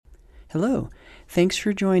Hello. Thanks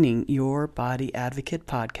for joining Your Body Advocate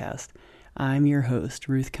podcast. I'm your host,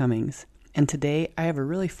 Ruth Cummings, and today I have a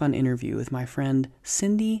really fun interview with my friend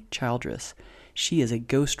Cindy Childress. She is a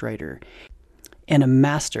ghostwriter and a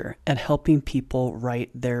master at helping people write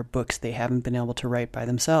their books they haven't been able to write by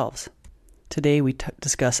themselves. Today we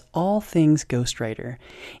discuss all things ghostwriter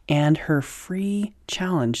and her free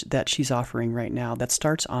challenge that she's offering right now that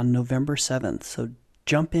starts on November 7th, so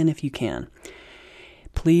jump in if you can.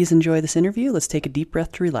 Please enjoy this interview. Let's take a deep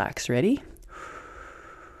breath to relax. Ready?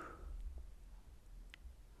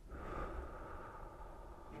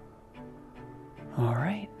 All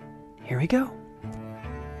right, here we go.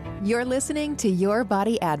 You're listening to Your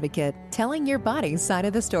Body Advocate, telling your body's side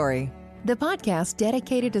of the story. The podcast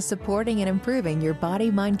dedicated to supporting and improving your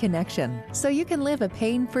body-mind connection so you can live a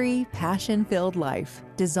pain-free, passion-filled life,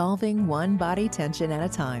 dissolving one body tension at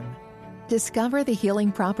a time. Discover the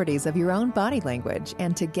healing properties of your own body language,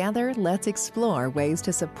 and together let's explore ways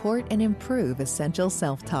to support and improve essential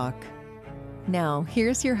self-talk. Now,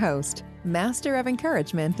 here's your host, Master of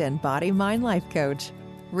Encouragement and Body-Mind Life Coach,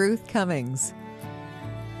 Ruth Cummings.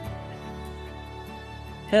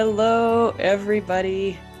 Hello,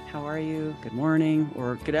 everybody. How are you? Good morning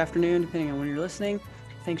or good afternoon, depending on when you're listening.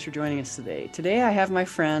 Thanks for joining us today. Today I have my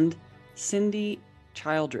friend, Cindy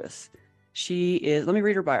Childress. She is, let me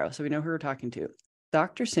read her bio so we know who we're talking to.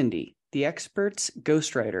 Dr. Cindy, the expert's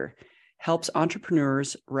ghostwriter, helps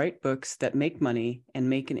entrepreneurs write books that make money and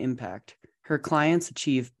make an impact. Her clients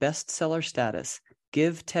achieve bestseller status,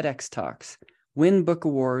 give TEDx Talks, win book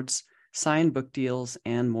awards, sign book deals,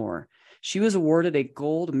 and more. She was awarded a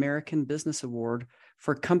Gold American Business Award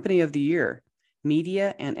for Company of the Year,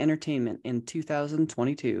 Media and Entertainment in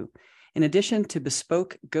 2022. In addition to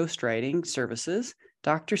bespoke ghostwriting services,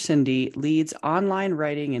 Dr. Cindy leads online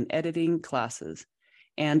writing and editing classes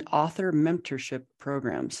and author mentorship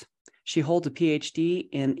programs. She holds a PhD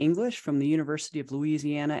in English from the University of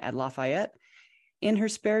Louisiana at Lafayette. In her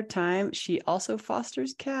spare time, she also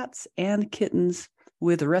fosters cats and kittens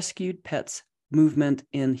with Rescued Pets movement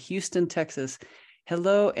in Houston, Texas.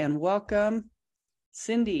 Hello and welcome.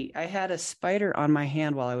 Cindy, I had a spider on my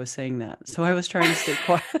hand while I was saying that, so I was trying to stay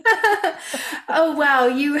quiet. Oh, wow.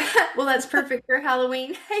 Well, that's perfect for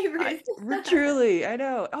Halloween. Hey, Ruth. Truly, I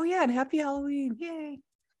know. Oh, yeah, and happy Halloween. Yay.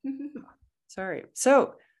 Sorry.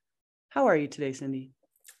 So, how are you today, Cindy?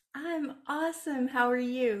 I'm awesome. How are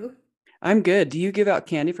you? I'm good. Do you give out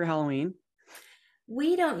candy for Halloween?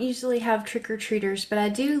 We don't usually have trick-or-treaters, but I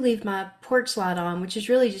do leave my porch light on, which is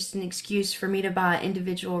really just an excuse for me to buy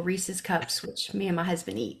individual Reese's cups, which me and my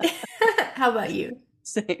husband eat. How about you?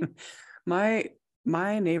 Same. My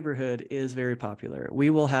neighborhood is very popular.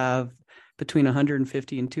 We will have between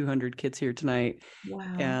 150 and 200 kids here tonight. Wow.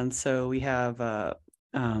 And so we have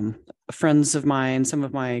friends of mine, some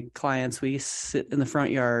of my clients, we sit in the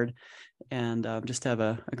front yard and just have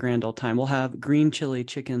a grand old time. We'll have green chili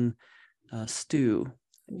chicken stew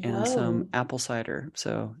and some apple cider.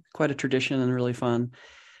 So quite a tradition and really fun.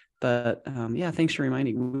 But yeah, thanks for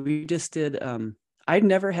reminding. We just did, I'd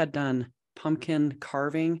never had done pumpkin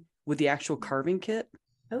carving with the actual carving kit.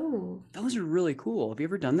 Oh, Those are really cool. Have you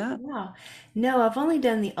ever done that? wow. No, I've only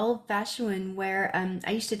done the old-fashioned one where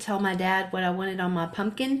I used to tell my dad what I wanted on my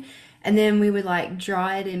pumpkin, and then we would like draw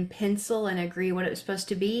it in pencil and agree what it was supposed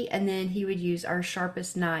to be, and then he would use our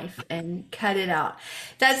sharpest knife and cut it out.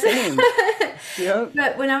 That's Same. Yep.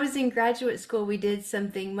 But when I was in graduate school, we did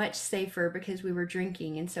something much safer because we were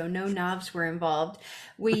drinking, and so no knives were involved.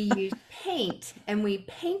 We used paint, and we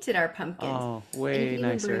painted our pumpkins. Oh, And you way can even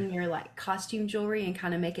nicer. bring your like costume jewelry and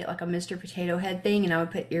kind of make it like a Mr. Potato Head thing, and I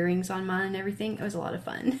would put earrings on mine and everything. It was a lot of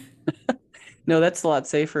fun. No, that's a lot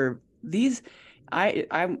safer.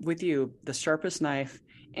 I'm with you. The sharpest knife,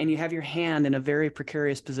 and you have your hand in a very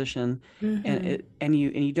precarious position, Hmm. and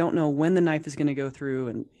you don't know when the knife is going to go through.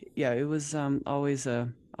 And yeah, it was always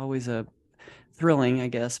a thrilling, I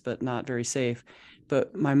guess, but not very safe.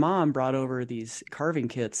 But my mom brought over these carving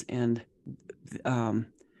kits, and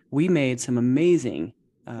we made some amazing,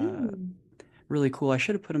 Mm. really cool. I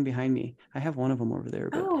should have put them behind me. I have one of them over there,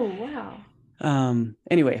 but Oh, wow.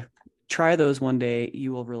 anyway, try those one day.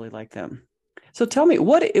 You will really like them. So tell me,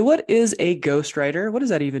 what is a ghostwriter? What does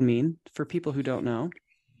that even mean for people who don't know?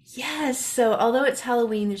 Yes, so although it's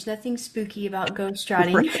Halloween, there's nothing spooky about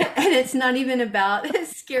ghostwriting, Right. and it's not even about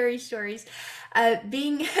scary stories.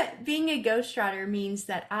 Being being a ghostwriter means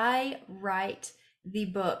that I write the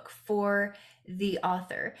book for the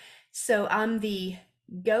author. So I'm the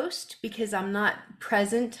ghost because I'm not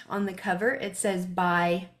present on the cover. It says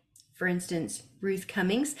by, for instance, Ruth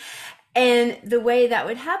Cummings. And the way that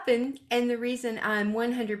would happen, and the reason I'm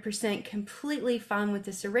 100% completely fine with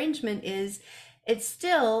this arrangement is it's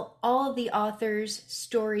still all of the author's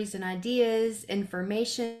stories and ideas,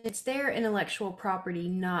 information. It's their intellectual property,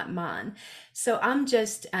 not mine. So I'm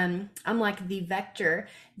like the vector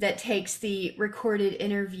that takes the recorded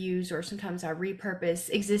interviews, or sometimes I repurpose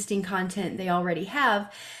existing content they already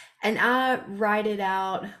have, and I write it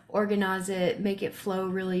out, organize it, make it flow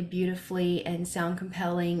really beautifully and sound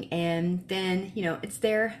compelling. And then, it's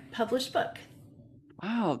their published book.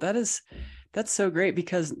 Wow, that's so great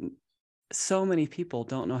because so many people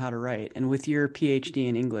don't know how to write. And with your PhD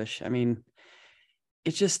in English, I mean,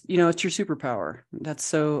 it's just, it's your superpower. That's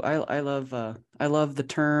so I love the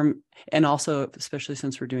term, and also especially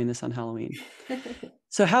since we're doing this on Halloween.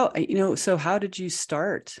 So how did you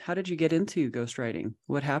start? How did you get into ghostwriting?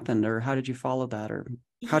 What happened, or how did you follow that, or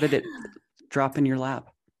how did it Yeah. drop in your lap?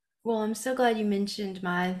 Well, I'm so glad you mentioned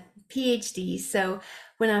my PhD. So,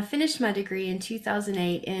 when I finished my degree in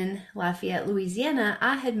 2008 in Lafayette, Louisiana,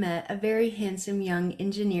 I had met a very handsome young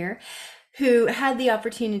engineer who had the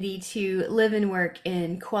opportunity to live and work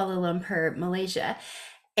in Kuala Lumpur, Malaysia.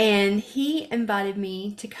 And he invited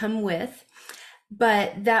me to come with,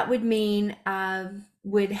 but that would mean I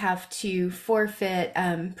would have to forfeit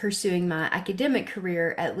pursuing my academic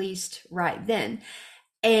career, at least right then.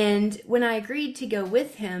 And when I agreed to go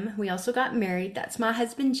with him, we also got married. That's my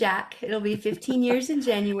husband, Jack. It'll be 15 years in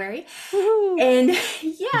January. Woohoo! And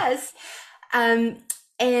yes, um,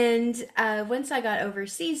 and once I got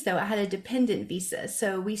overseas, though, I had a dependent visa.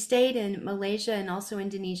 So we stayed in Malaysia and also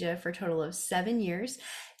Indonesia for a total of 7 years,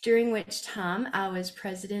 during which time I was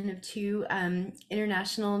president of two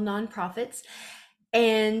international nonprofits.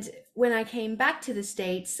 And when I came back to the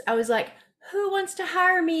States, I was like, who wants to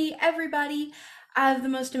hire me? Everybody. I have the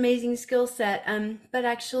most amazing skill set. But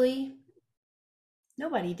actually,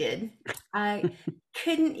 nobody did. I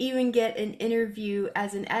couldn't even get an interview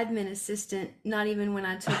as an admin assistant, not even when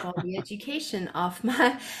I took all the education off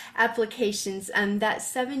my applications. That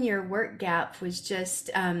 7 year work gap was just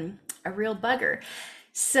a real bugger.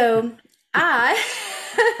 So I,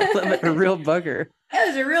 I love it, a real bugger. it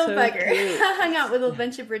was a real So bugger. cute. I hung out with a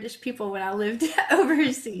bunch of British people when I lived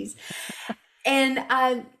overseas. And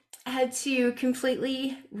I had to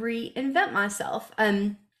completely reinvent myself.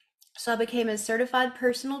 So I became a certified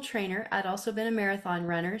personal trainer. I'd also been a marathon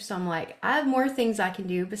runner, so I'm like, I have more things I can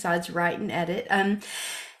do besides write and edit.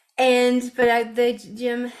 The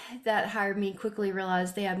gym that hired me quickly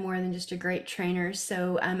realized they had more than just a great trainer.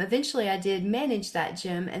 So eventually, I did manage that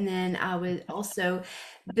gym, and then I was also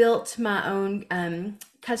built my own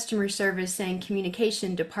customer service and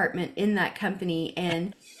communication department in that company,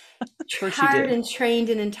 and Of course you hired did. and trained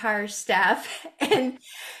an entire staff. And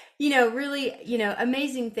really,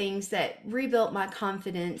 amazing things that rebuilt my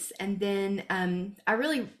confidence. And then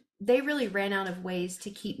they really ran out of ways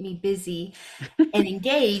to keep me busy and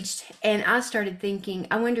engaged. And I started thinking,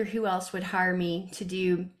 I wonder who else would hire me to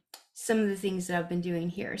do some of the things that I've been doing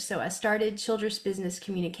here. So I started Childress Business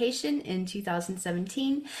Communication in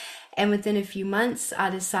 2017. And within a few months, I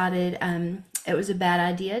decided it was a bad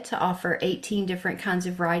idea to offer 18 different kinds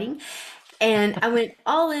of writing. And I went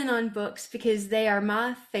all in on books because they are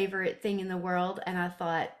my favorite thing in the world. And I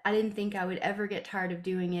thought, I didn't think I would ever get tired of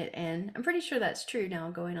doing it. And I'm pretty sure that's true now,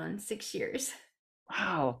 going on 6 years.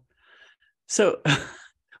 Wow. So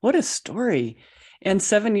what a story. And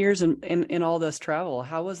 7 years in all this travel.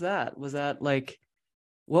 How was that? Was that like,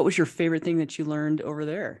 what was your favorite thing that you learned over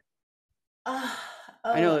there? Oh,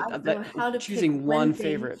 I oh, know I don't know that how to pick choosing one one thing,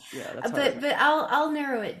 favorite. Yeah, that's hard. but I'll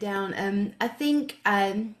narrow it down. I think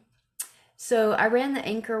so I ran the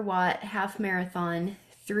Anchor Watt half marathon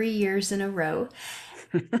 3 years in a row,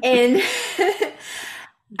 and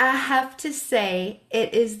I have to say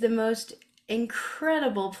it is the most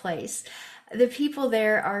incredible place. The people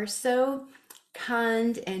there are so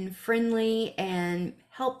kind and friendly and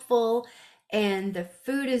helpful, and the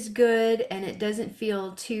food is good, and it doesn't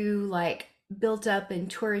feel too like built up and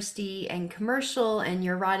touristy and commercial, and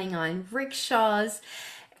you're riding on rickshaws,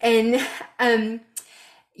 and um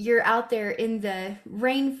you're out there in the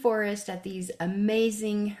rainforest at these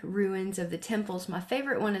amazing ruins of the temples. My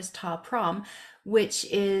favorite one is Ta Prom, which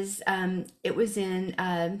is it was in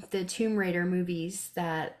the Tomb Raider movies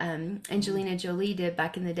that Angelina Jolie did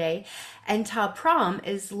back in the day. And Ta Prom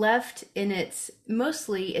is left in its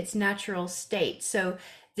mostly its natural state. So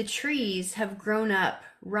the trees have grown up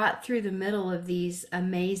right through the middle of these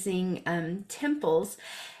amazing temples,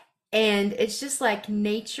 and it's just like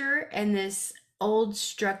nature and this old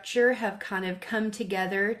structure have kind of come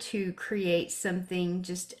together to create something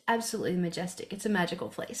just absolutely majestic. It's a magical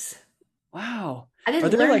place. Wow. I Are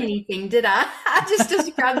didn't there learn like, anything, did I? I just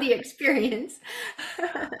described the experience.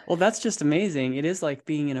 well, that's just amazing. It is like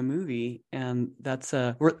being in a movie, and that's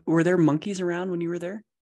were there monkeys around when you were there?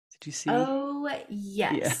 Did you see? Oh,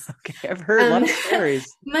 Yeah, yes. okay. I've heard a lot Um, of stories.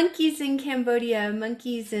 monkeys in Cambodia,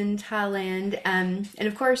 monkeys in Thailand, and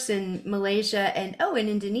of course in Malaysia and oh, in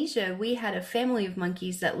Indonesia, we had a family of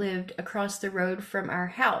monkeys that lived across the road from our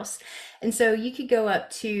house. And so you could go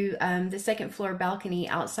up to the second floor balcony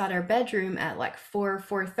outside our bedroom at like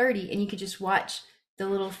 4:30, and you could just watch the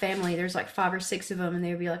little family. There's like five or six of them, and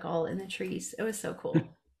they would be like all in the trees. It was so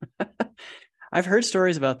cool. I've heard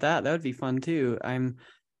stories about that. That would be fun too.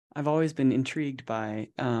 I've always been intrigued by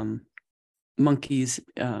monkeys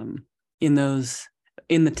in those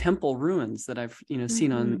in the temple ruins that I've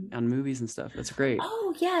seen Mhm. on movies and stuff. That's great.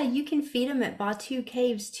 Oh, yeah, you can feed them at Batu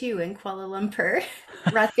Caves too in Kuala Lumpur,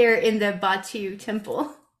 right there in the Batu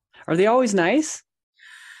Temple. Are they always nice?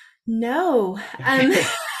 No, Okay.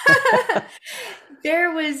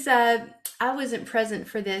 there was I wasn't present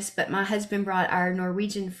for this, but my husband brought our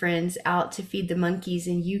Norwegian friends out to feed the monkeys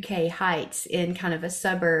in UK Heights in kind of a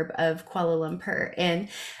suburb of Kuala Lumpur. And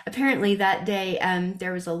apparently that day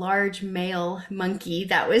there was a large male monkey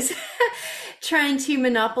that was trying to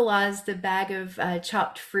monopolize the bag of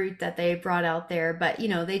chopped fruit that they brought out there. But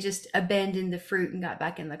they just abandoned the fruit and got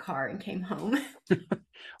back in the car and came home.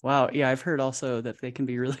 Wow. Yeah, I've heard also that they can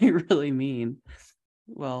be really, really mean.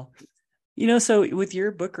 Well, so with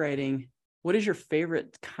your book writing, what is your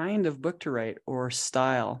favorite kind of book to write or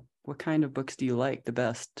style? What kind of books do you like the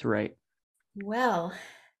best to write? Well,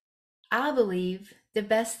 I believe the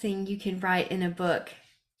best thing you can write in a book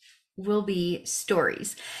will be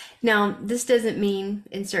stories. Now, this doesn't mean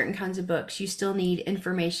in certain kinds of books you still need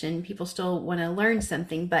information. People still want to learn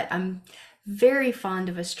something, but I'm very fond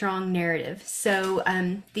of a strong narrative. So,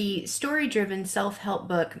 the story driven self help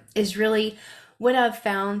book is really what I've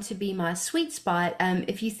found to be my sweet spot.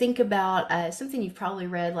 If you think about something you've probably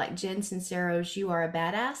read, like Jen Sincero's You Are a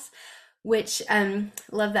Badass, which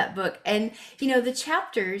love that book. And the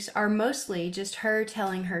chapters are mostly just her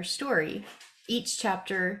telling her story. Each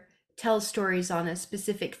chapter tells stories on a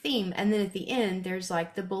specific theme, and then at the end there's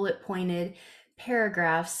like the bullet pointed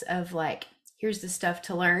paragraphs of like, here's the stuff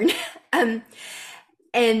to learn. um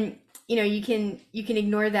and you can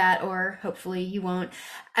ignore that, or hopefully you won't.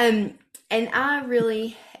 And I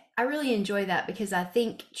really enjoy that, because I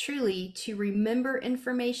think truly to remember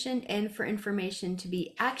information and for information to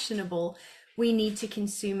be actionable, we need to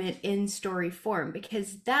consume it in story form,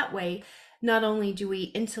 because that way not only do we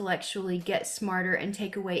intellectually get smarter and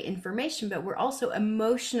take away information, but we're also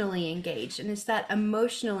emotionally engaged. And it's that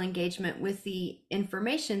emotional engagement with the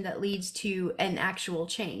information that leads to an actual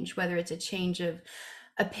change, whether it's a change of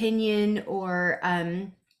opinion or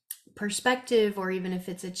perspective, or even if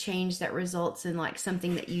it's a change that results in like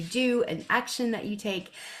something that you do, an action that you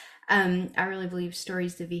take. I really believe story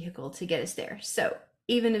is the vehicle to get us there. So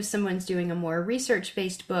even if someone's doing a more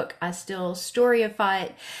research-based book, I still storyify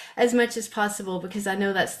it as much as possible, because I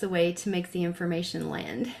know that's the way to make the information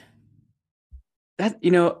land. That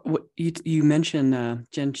you mentioned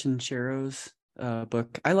Jen Shinchero's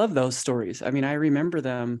book. I love those stories. I mean, I remember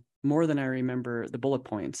them more than I remember the bullet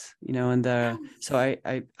points. And so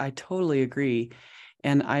Yes. I totally agree,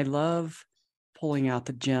 and I love pulling out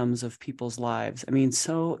the gems of people's lives. I mean,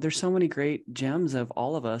 so there's so many great gems of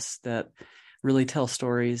all of us that really tell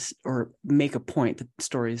stories or make a point. The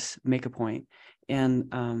stories make a point,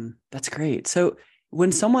 and that's great. So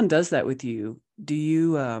when someone does that with you, do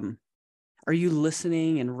you are you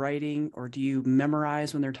listening and writing, or do you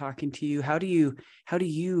memorize when they're talking to you? How do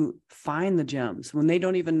you find the gems when they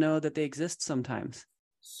don't even know that they exist sometimes?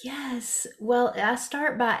 Yes. Well, I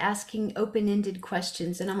start by asking open-ended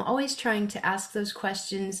questions, and I'm always trying to ask those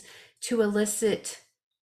questions to elicit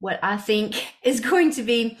what I think is going to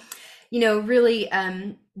be, really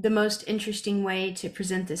the most interesting way to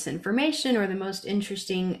present this information, or the most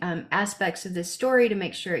interesting aspects of this story, to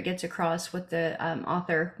make sure it gets across what the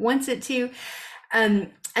author wants it to.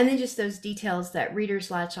 And then just those details that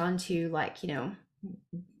readers latch onto, like, do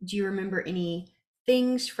you remember any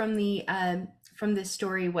things from this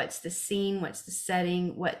story? What's the scene? What's the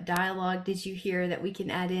setting? What dialogue did you hear that we can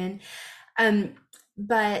add in? Um,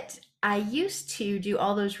 but I used to do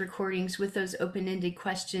all those recordings with those open-ended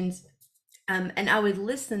questions, and I would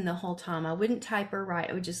listen the whole time. I wouldn't type or write.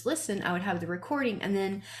 I would just listen. I would have the recording, and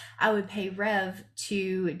then I would pay Rev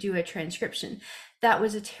to do a transcription. That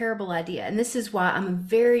was a terrible idea. And this is why I'm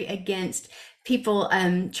very against people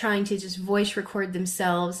trying to just voice record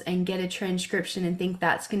themselves and get a transcription and think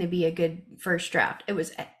that's going to be a good first draft. It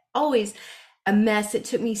was always a mess. It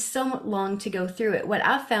took me so long to go through it. What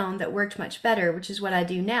I found that worked much better, which is what I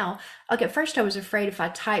do now, like at first I was afraid if I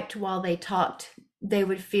typed while they talked, they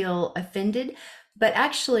would feel offended. But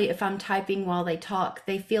actually, if I'm typing while they talk,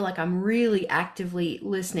 they feel like I'm really actively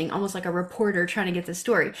listening, almost like a reporter trying to get the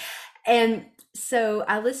story. And so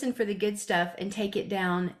I listen for the good stuff and take it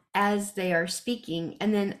down as they are speaking.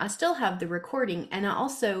 And then I still have the recording. And I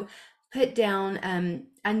also put down,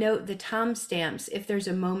 I note the timestamps if there's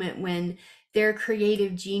a moment when their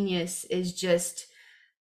creative genius is just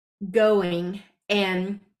going,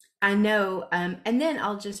 and I know, and then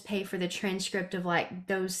I'll just pay for the transcript of like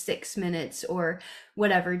those 6 minutes or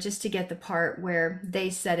whatever, just to get the part where they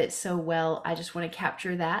said it so well. I just want to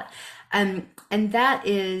capture that. And that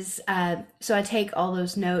is, so I take all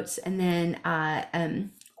those notes and then I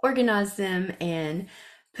organize them and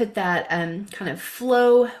put that kind of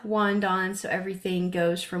flow wand on so everything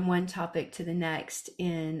goes from one topic to the next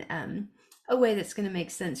in a way that's going to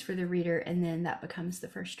make sense for the reader, and then that becomes the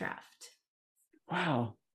first draft.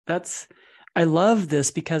 Wow. I love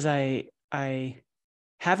this because I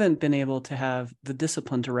haven't been able to have the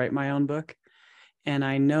discipline to write my own book. And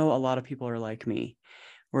I know a lot of people are like me,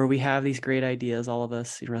 where we have these great ideas, all of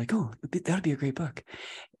us, you're like, oh, that would be a great book.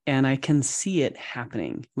 And I can see it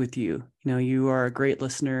happening with you. You know, you are a great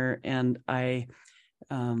listener, and I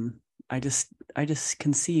just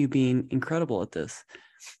can see you being incredible at this.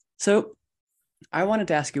 So I wanted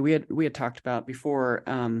to ask you, we had talked about before,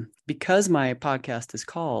 because my podcast is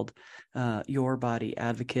called Your Body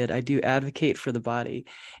Advocate, I do advocate for the body.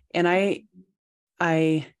 And I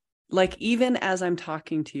like, even as I'm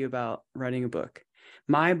talking to you about writing a book,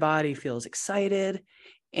 my body feels excited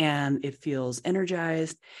and it feels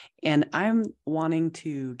energized. And I'm wanting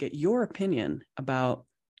to get your opinion about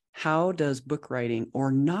how does book writing,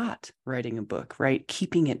 or not writing a book, right?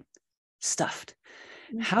 Keeping it stuffed.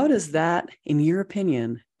 How does that, in your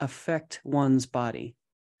opinion, affect one's body?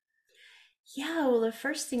 Yeah, well, the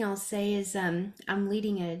first thing I'll say is I'm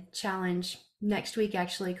leading a challenge next week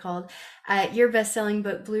actually called Your Best-Selling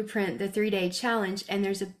Book Blueprint, the 3-Day Challenge. And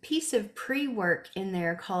there's a piece of pre-work in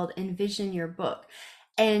there called Envision Your Book.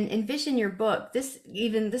 And envision your book, this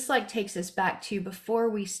like takes us back to before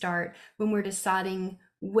we start, when we're deciding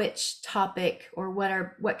which topic or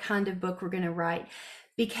what kind of book we're going to write.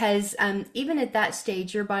 Because even at that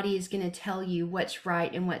stage, your body is going to tell you what's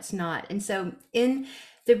right and what's not. And so in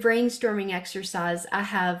the brainstorming exercise, I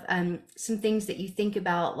have some things that you think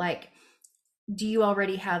about, like, do you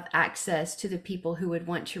already have access to the people who would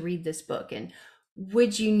want to read this book? And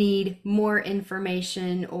would you need more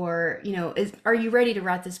information, or, are you ready to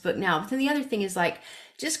write this book now? But then the other thing is, like,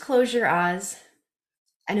 just close your eyes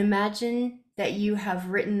and imagine that you have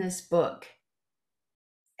written this book.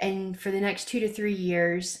 And for the next 2 to 3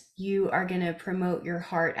 years, you are going to promote your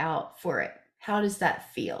heart out for it. How does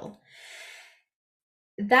that feel?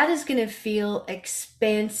 That is going to feel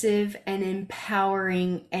expansive and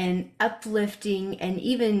empowering and uplifting and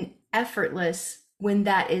even effortless when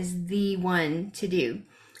that is the one to do.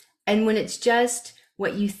 And when it's just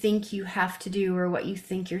what you think you have to do, or what you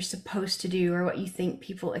think you're supposed to do, or what you think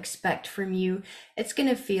people expect from you, it's going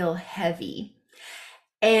to feel heavy.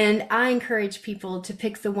 And I encourage people to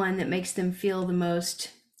pick the one that makes them feel the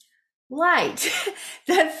most light,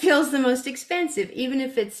 that feels the most expansive, even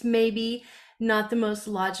if it's maybe not the most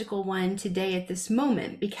logical one today at this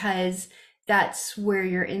moment, because that's where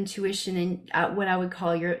your intuition and what I would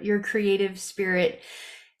call your creative spirit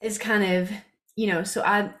is kind of, so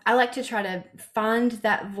I like to try to find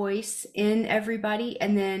that voice in everybody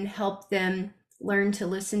and then help them learn to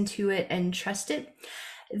listen to it and trust it.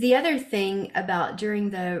 The other thing about during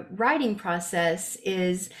the writing process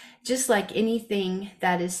is, just like anything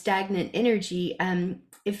that is stagnant energy,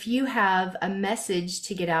 if you have a message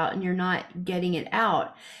to get out and you're not getting it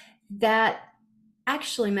out, that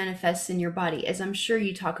actually manifests in your body, as I'm sure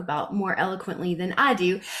you talk about more eloquently than I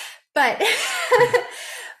do. But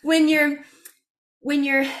when you're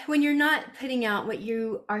not putting out what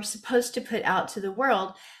you are supposed to put out to the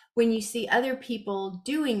world, when you see other people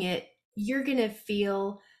doing it, you're going to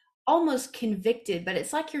feel almost convicted, but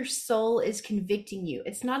it's like your soul is convicting you.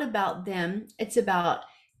 It's not about them. It's about,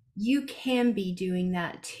 you can be doing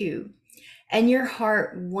that too. And your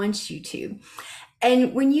heart wants you to.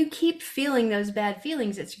 And when you keep feeling those bad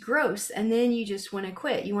feelings, it's gross. And then you just want to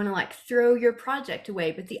quit. You want to, like, throw your project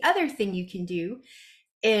away. But the other thing you can do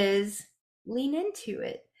is lean into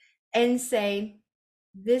it and say,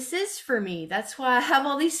 this is for me. That's why I have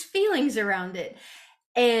all these feelings around it.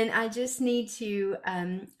 And I just need to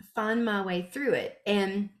find my way through it.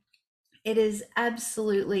 And It is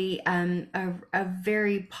absolutely a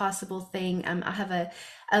very possible thing. I have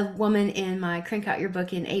a woman in my Crank Out Your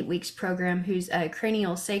Book in 8 Weeks program who's a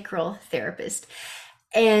cranial sacral therapist.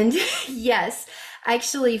 And yes, I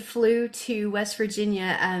actually flew to West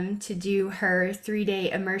Virginia to do her 3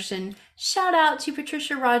 day immersion. Shout out to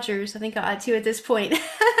Patricia Rogers. I think I ought to at this point.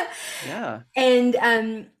 Yeah.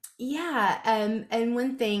 And yeah, and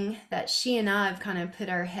one thing that she and I have kind of put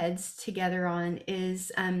our heads together on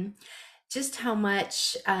is just how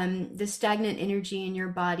much the stagnant energy in your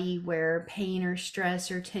body, where pain or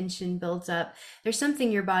stress or tension builds up, there's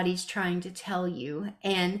something your body's trying to tell you.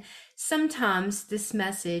 And sometimes this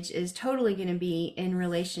message is totally going to be in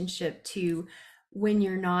relationship to when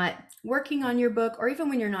you're not working on your book, or even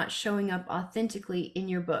when you're not showing up authentically in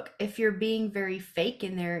your book. If you're being very fake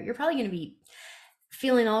in there, you're probably going to be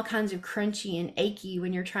feeling all kinds of crunchy and achy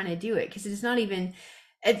when you're trying to do it, because it's not even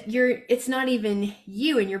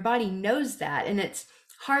you, and your body knows that, and it's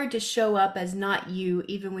hard to show up as not you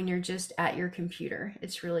even when you're just at your computer.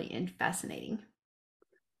 It's really fascinating.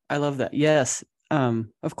 I love that. Yes.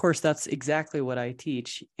 Of course, that's exactly what I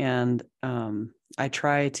teach. And I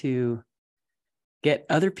try to get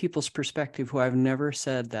other people's perspective who I've never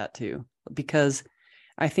said that to, because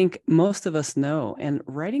I think most of us know, and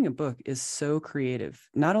writing a book is so creative,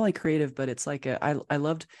 not only creative, but it's like I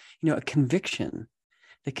loved, a conviction,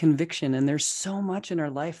 the conviction. And there's so much in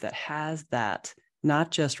our life that has that,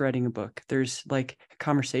 not just writing a book. There's like a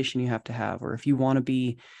conversation you have to have, or if you want to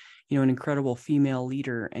be, an incredible female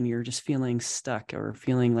leader and you're just feeling stuck or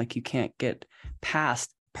feeling like you can't get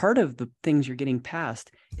past, part of the things you're getting past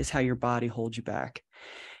is how your body holds you back.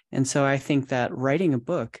 And so I think that writing a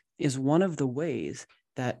book is one of the ways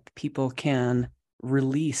that people can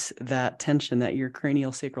release that tension, that your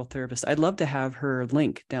cranial sacral therapist. I'd love to have her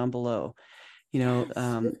link down below. Yes,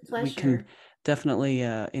 with We can pleasure. definitely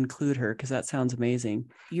include her, because that sounds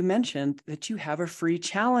amazing. You mentioned that you have a free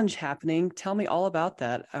challenge happening. Tell me all about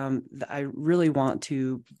that. I really want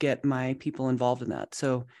to get my people involved in that.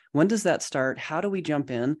 So when does that start? How do we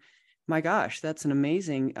jump in? My gosh, that's an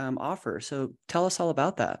amazing offer. So tell us all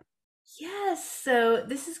about that. Yes, so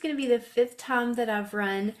this is going to be the fifth time that I've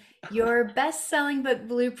run your best-selling book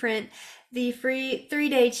blueprint, the free 3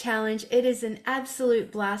 day challenge. It is an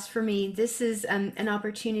absolute blast for me. This is an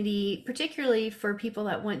opportunity, particularly for people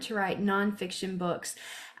that want to write nonfiction books,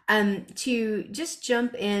 to just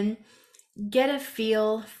jump in, get a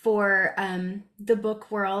feel for the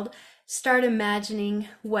book world, start imagining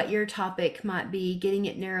what your topic might be, getting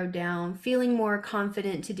it narrowed down, feeling more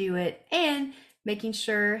confident to do it, and making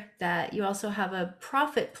sure that you also have a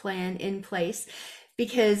profit plan in place,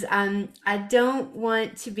 because I don't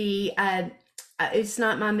want to be it's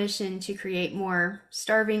not my mission to create more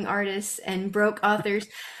starving artists and broke authors.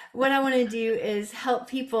 What I want to do is help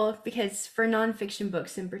people, because for nonfiction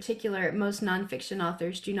books in particular, most nonfiction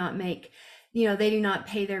authors do not make, they do not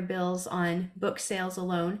pay their bills on book sales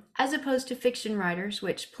alone, as opposed to fiction writers,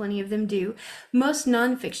 which plenty of them do. Most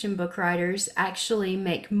nonfiction book writers actually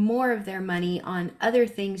make more of their money on other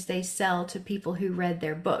things they sell to people who read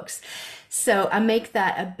their books. So I make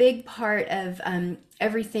that a big part of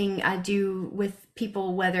everything I do with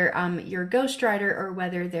people, whether I'm your ghostwriter or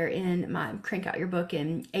whether they're in my Crank Out Your Book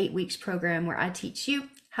in 8 Weeks program, where I teach you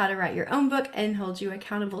how to write your own book and hold you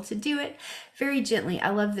accountable to do it very gently.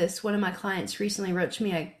 I love this. One of my clients recently wrote to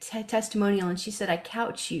me a testimonial, and she said, I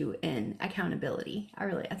couch you in accountability.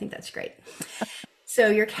 I think that's great. So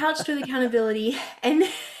you're couched with accountability, and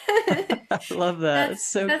I love that. It's that's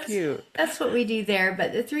so that's cute. that's what we do there.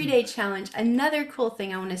 But the 3 day challenge, another cool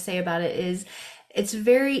thing I want to say about it is it's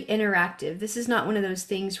very interactive. This is not one of those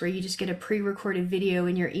things where you just get a pre-recorded video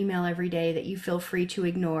in your email every day that you feel free to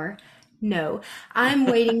ignore. No, I'm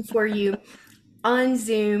waiting for you on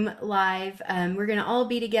Zoom live. We're going to all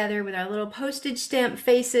be together with our little postage stamp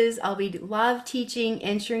faces. I'll be live teaching,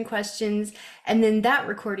 answering questions, and then that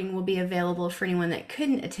recording will be available for anyone that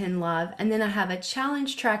couldn't attend live. And then I have a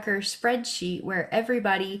challenge tracker spreadsheet where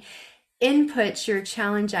everybody inputs your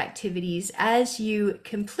challenge activities as you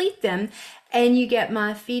complete them, and you get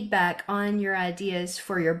my feedback on your ideas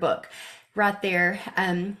for your book. Right there,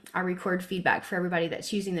 I record feedback for everybody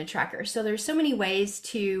that's using the tracker. So there's so many ways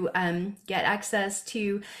to get access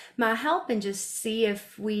to my help and just see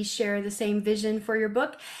if we share the same vision for your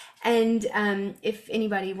book. And if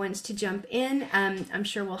anybody wants to jump in, I'm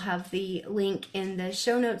sure we'll have the link in the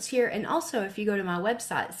show notes here. And also, if you go to my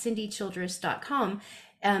website, cindychildress.com,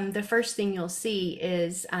 the first thing you'll see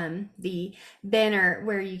is the banner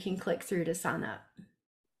where you can click through to sign up.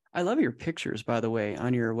 I love your pictures, by the way,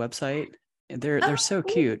 on your website. They're Oh, so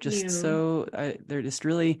thank cute, just you. so they're just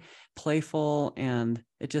really playful, and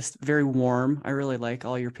It just very warm. I really like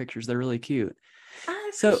all your pictures. They're really cute.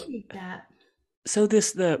 I So, appreciate that. so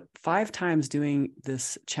the 5 times doing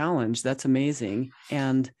this challenge, that's amazing.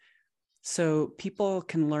 And so people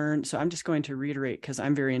can learn. So I'm just going to reiterate because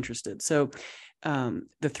I'm very interested. So the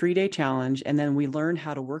 3-day challenge, and then we learn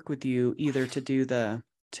how to work with you either to do the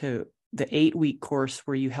 8-week course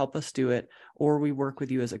where you help us do it, or we work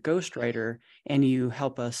with you as a ghostwriter and you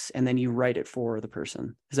help us and then you write it for the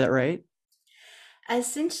person. Is that right?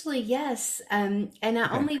 Essentially, yes. And I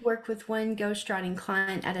Okay. only work with one ghostwriting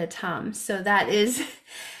client at a time. So that is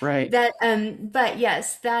Right. that, but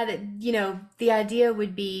yes, that, the idea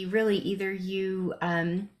would be really either you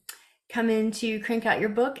come in to crank out your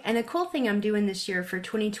book. And a cool thing I'm doing this year for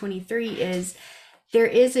 2023 is there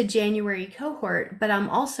is a January cohort, but I'm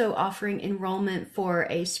also offering enrollment for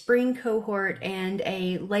a spring cohort and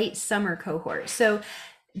a late summer cohort. So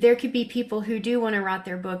there could be people who do want to write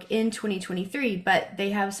their book in 2023, but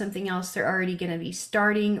they have something else they're already going to be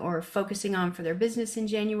starting or focusing on for their business in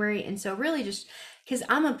January. And so, really, just because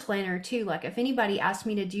I'm a planner too, like if anybody asks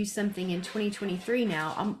me to do something in 2023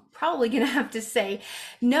 now, I'm probably going to have to say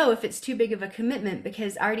no if it's too big of a commitment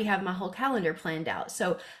because I already have my whole calendar planned out.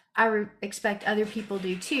 So, expect other people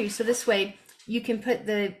do too. So, this way, you can put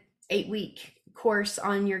the 8-week course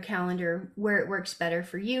on your calendar where it works better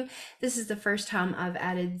for you. This is the first time I've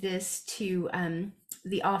added this to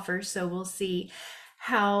the offer, so we'll see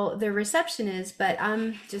how the reception is. But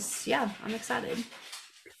I'm just, yeah, I'm excited.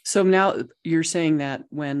 So now you're saying that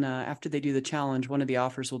when after they do the challenge, one of the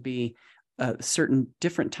offers will be certain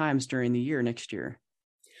different times during the year next year.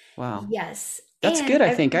 Wow. Yes, That's and good.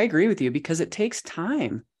 I think I every agree with you because it takes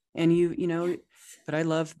time and but I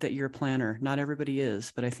love that you're a planner. Not everybody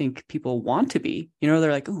is, but I think people want to be,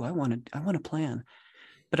 they're like, oh, I want to plan,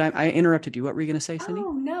 but I interrupted you. What were you going to say, Cindy?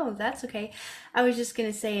 oh no, that's okay. I was just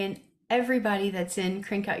gonna say, and everybody that's in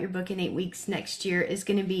Crank Out Your Book in 8 weeks next year is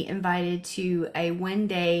going to be invited to a 1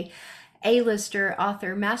 day A-lister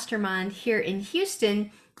author mastermind here in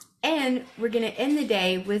Houston. And we're going to end the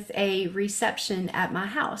day with a reception at my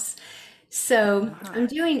house. So Wow. I'm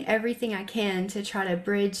doing everything I can to try to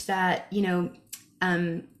bridge that,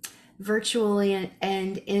 um, virtually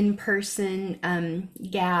and in person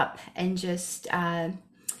gap. And just,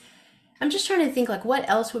 I'm just trying to think like what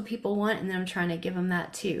else would people want, and then I'm trying to give them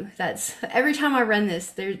that too. That's every time I run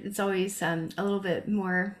this, it's always um, a little bit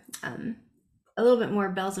more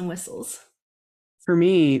bells and whistles. For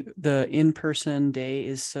me, the in-person day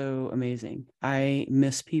is so amazing. I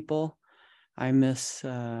miss people. I'm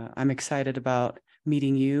excited about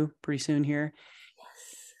meeting you pretty soon here.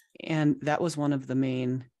 And that was one of the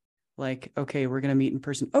main, like, okay, we're going to meet in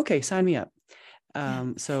person. Okay, sign me up.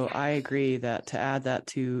 Yeah. So I agree that to add that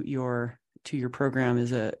to your program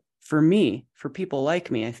is for me, for people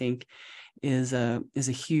like me, I think is a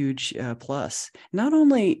huge plus. Not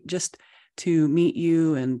only just to meet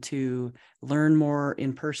you and to learn more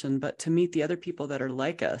in person, but to meet the other people that are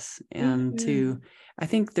like us. And Hmm. I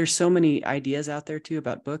think there's so many ideas out there too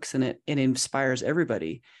about books, and it inspires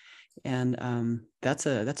everybody. And that's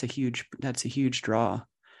a huge draw.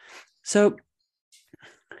 So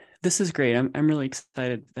this is great. I'm really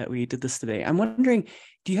excited that we did this today. I'm wondering,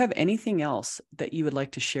 do you have anything else that you would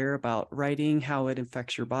like to share about writing, how it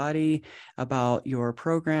affects your body, about your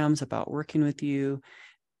programs, about working with you,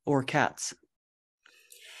 or cats?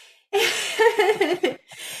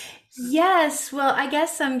 Yes, well, I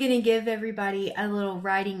guess I'm going to give everybody a little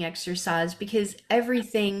writing exercise because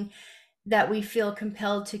everything that we feel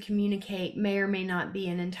compelled to communicate may or may not be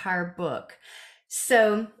an entire book.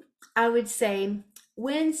 So I would say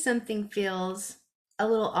when something feels a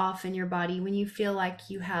little off in your body, when you feel like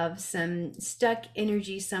you have some stuck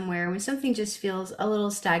energy somewhere, when something just feels a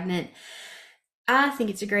little stagnant, I think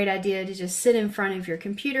it's a great idea to just sit in front of your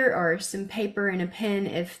computer or some paper and a pen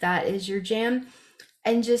if that is your jam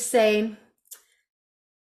and just say,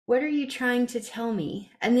 what are you trying to tell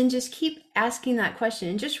me? And then just keep asking that question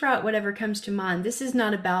and just write whatever comes to mind. This is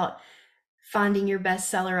not about finding your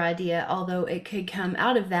bestseller idea, although it could come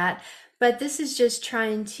out of that. But this is just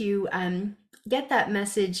trying to get that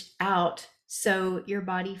message out so your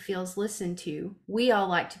body feels listened to. We all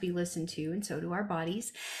like to be listened to, and so do our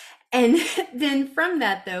bodies. And then from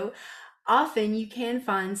that, though, often you can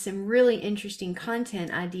find some really interesting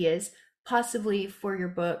content ideas, possibly for your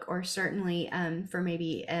book, or certainly for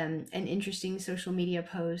maybe an interesting social media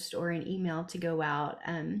post or an email to go out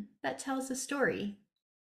that tells a story.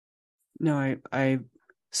 No, I'm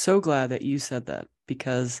so glad that you said that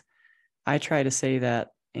because I try to say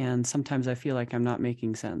that, and sometimes I feel like I'm not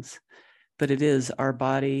making sense. But it is our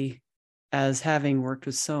body, as having worked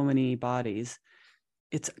with so many bodies,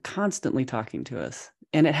 it's constantly talking to us.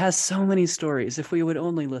 And it has so many stories if we would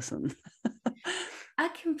only listen. I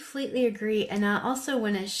completely agree. And I also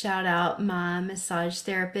want to shout out my massage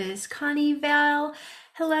therapist, Connie Val.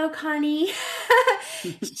 Hello, Connie.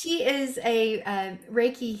 She is a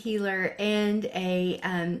Reiki healer and a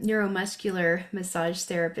neuromuscular massage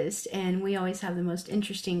therapist. And we always have the most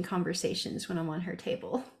interesting conversations when I'm on her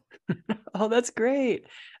table. Oh, that's great.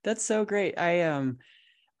 That's so great. I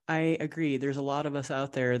agree. There's a lot of us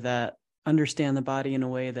out there that understand the body in a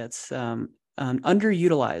way that's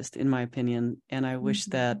underutilized, in my opinion. And I wish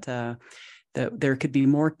Mhm. that there could be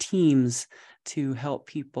more teams to help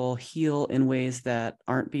people heal in ways that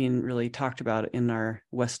aren't being really talked about in our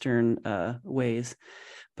Western ways.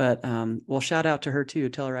 But well, shout out to her too.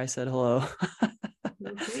 Tell her I said hello.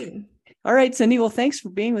 Will do. All right, Cindy. Well, thanks for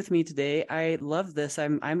being with me today. I love this.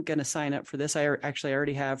 I'm going to sign up for this. Actually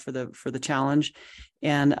already have for the challenge,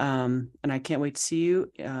 and I can't wait to see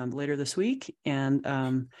you later this week.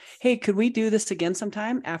 And hey, could we do this again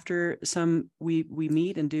sometime after we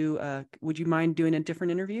meet and do? Would you mind doing a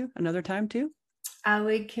different interview another time too? I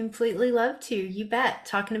would completely love to. You bet.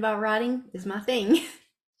 Talking about writing is my thing.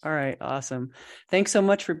 All right, awesome. Thanks so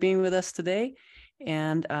much for being with us today,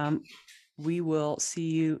 and we will see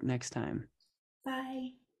you next time.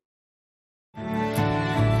 Bye.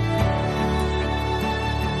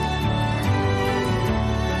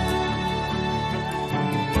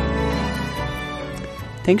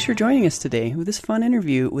 Thanks for joining us today with this fun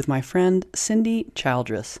interview with my friend Cindy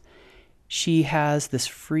Childress. She has this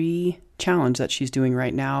free challenge that she's doing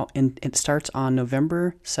right now, and it starts on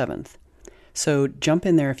November 7th. So jump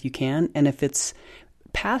in there if you can, and if it's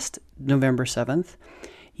past November 7th,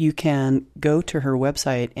 you can go to her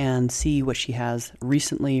website and see what she has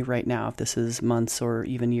recently right now, if this is months or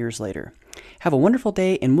even years later. Have a wonderful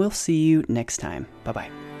day, and we'll see you next time. Bye-bye.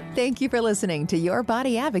 Thank you for listening to Your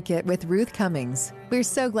Body Advocate with Ruth Cummings. We're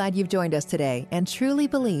so glad you've joined us today and truly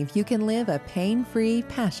believe you can live a pain-free,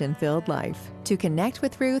 passion-filled life. To connect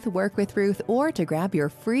with Ruth, work with Ruth, or to grab your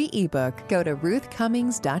free ebook, go to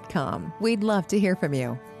ruthcummings.com. We'd love to hear from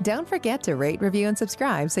you. Don't forget to rate, review, and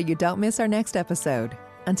subscribe so you don't miss our next episode.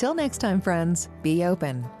 Until next time, friends, be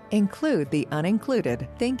open, include the unincluded,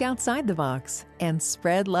 think outside the box, and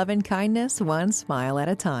spread love and kindness one smile at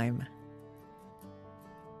a time.